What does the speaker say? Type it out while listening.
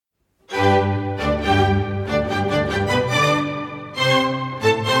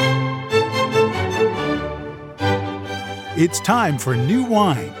It's time for New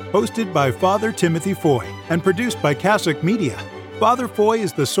Wine, hosted by Father Timothy Foy and produced by Cassock Media. Father Foy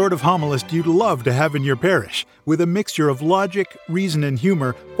is the sort of homilist you'd love to have in your parish. With a mixture of logic, reason, and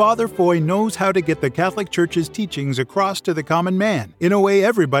humor, Father Foy knows how to get the Catholic Church's teachings across to the common man in a way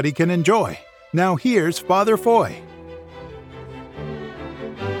everybody can enjoy. Now here's Father Foy.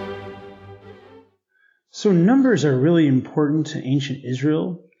 So numbers are really important to ancient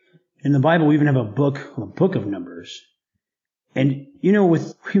Israel. In the Bible, we even have a book of Numbers. And, we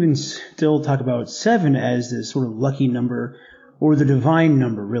even still talk about 7 as this sort of lucky number, or the divine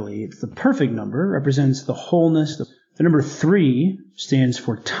number, really. It's the perfect number, represents the wholeness. The number 3 stands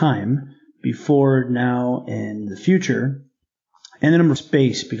for time, before, now, and the future. And the number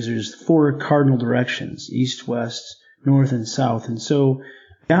space, because there's 4 cardinal directions, east, west, north, and south. And so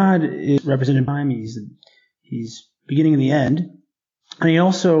God is represented by time. He's beginning and the end. And he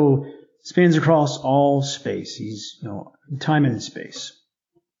also spans across all space. He's, time and space.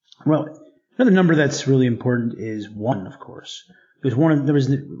 Well, another number that's really important is 1, of course. There was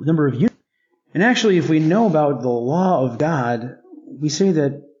the number of units. And actually, if we know about the law of God, we say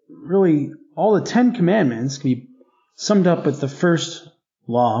that really all the 10 commandments can be summed up with the first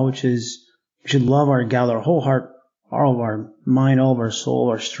law, which is we should love our God, our whole heart, all of our mind, all of our soul,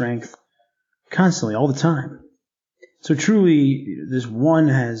 our strength, constantly, all the time. So truly, this 1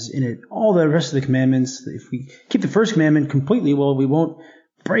 has in it all the rest of the commandments. If we keep the first commandment completely, well, we won't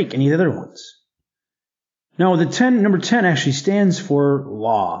break any of the other ones. Now, number 10 actually stands for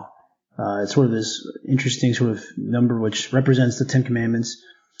law. It's sort of this interesting sort of number which represents the 10 commandments.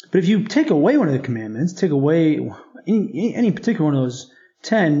 But if you take away one of the commandments, take away any particular one of those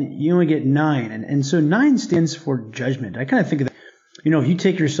 10, you only get 9. And so 9 stands for judgment. I kind of think of that. If you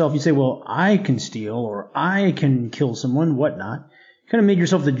take yourself, you say, well, I can steal or I can kill someone, whatnot. You kind of make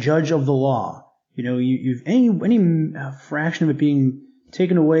yourself the judge of the law. You've any fraction of it being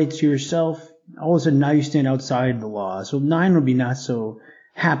taken away to yourself, all of a sudden now you stand outside the law. So 9 would be not so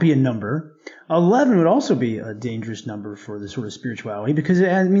happy a number. 11 would also be a dangerous number for the sort of spirituality, because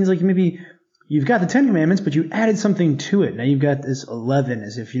it means like maybe you've got the 10 commandments, but you added something to it. Now you've got this 11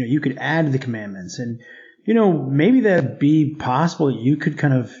 as if, you could add the commandments. And maybe that'd be possible that you could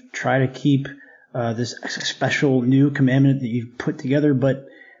kind of try to keep this special new commandment that you've put together, but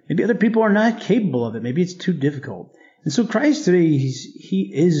maybe other people are not capable of it. Maybe it's too difficult. And so Christ today,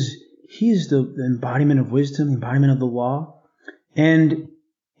 he is the embodiment of wisdom, the embodiment of the law, and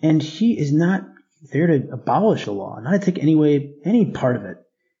he is not there to abolish the law, not to take any part of it.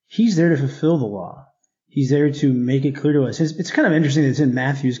 He's there to fulfill the law. He's there to make it clear to us. It's kind of interesting that it's in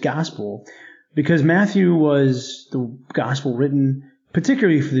Matthew's gospel, because Matthew was the gospel written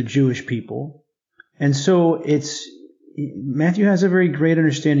particularly for the Jewish people. And so Matthew has a very great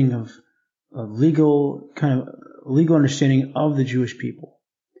understanding of legal understanding of the Jewish people.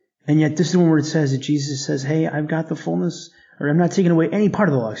 And yet this is the one where it says that Jesus says, hey, I've got the fullness, or I'm not taking away any part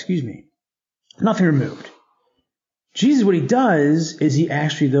of the law, nothing removed. Jesus, what he does is he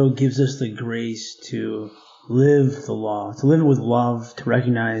actually, though, gives us the grace to live the law, to live it with love, to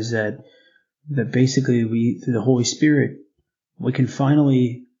recognize that basically we, through the Holy Spirit, we can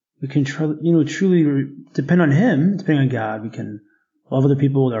truly depend on him, depending on God. We can love other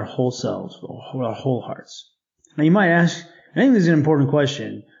people with our whole selves, with our whole hearts. Now you might ask, I think this is an important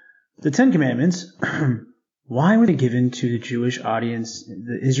question, the 10 Commandments, why were they given to the Jewish audience,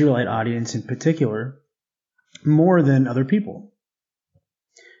 the Israelite audience in particular, more than other people?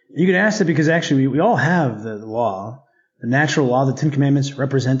 You could ask that because actually we all have the law, the natural law. The 10 Commandments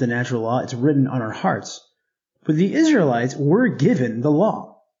represent the natural law. It's written on our hearts. But the Israelites were given the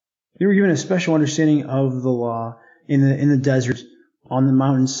law. They were given a special understanding of the law in the desert, on the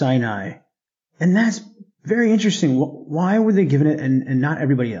mountain Sinai. And that's very interesting. Why were they given it and not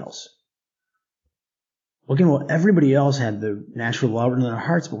everybody else? Well, again, everybody else had the natural law written in their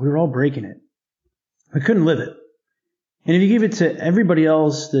hearts, but we were all breaking it. We couldn't live it. And if you give it to everybody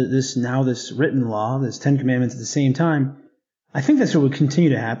else, this written law, this 10 Commandments at the same time, I think that's what would continue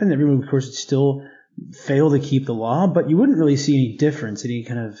to happen. Everyone, of course, would still fail to keep the law, but you wouldn't really see any difference, any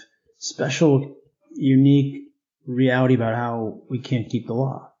kind of special, unique reality about how we can't keep the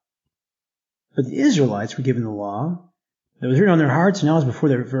law. But the Israelites were given the law that was written on their hearts, and now it was before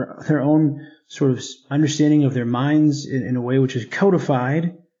their own sort of understanding of their minds in a way which is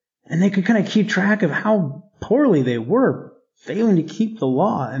codified, and they could kind of keep track of how poorly they were failing to keep the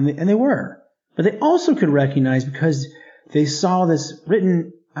law, and they were. But they also could recognize, because they saw this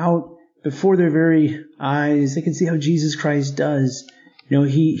written out before their very eyes, they could see how Jesus Christ does.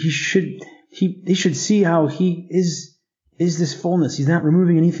 They should see how he is this fullness. He's not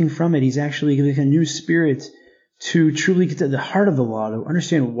removing anything from it. He's actually giving a new spirit to truly get to the heart of the law, to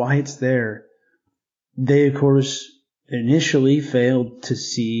understand why it's there, they, of course, initially failed to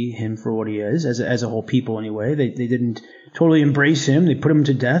see him for what he is, as a whole people anyway. They didn't totally embrace him. They put him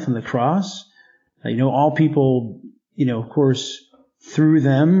to death on the cross. All people, of course, through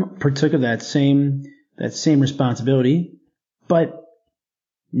them partook of that same responsibility. But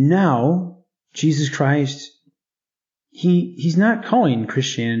now, Jesus Christ, he's not calling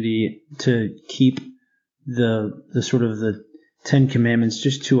Christianity to keep the sort of the Ten Commandments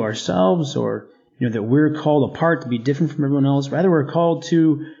just to ourselves, or that we're called apart to be different from everyone else. Rather, we're called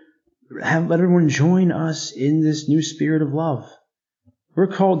to let everyone join us in this new spirit of love. We're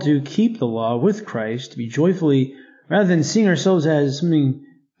called to keep the law with Christ, to be joyfully, rather than seeing ourselves as something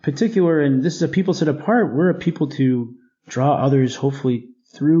particular and this is a people set apart, we're a people to draw others, hopefully,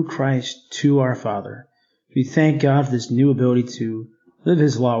 through Christ to our Father. We thank God for this new ability to live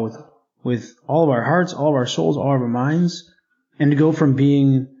His law with all of our hearts, all of our souls, all of our minds, and to go from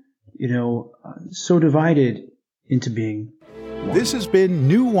being, so divided into being one. This has been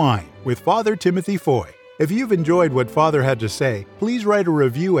New Wine with Father Timothy Foy. If you've enjoyed what Father had to say, please write a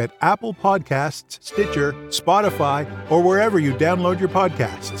review at Apple Podcasts, Stitcher, Spotify, or wherever you download your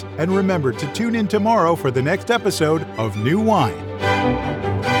podcasts. And remember to tune in tomorrow for the next episode of New Wine.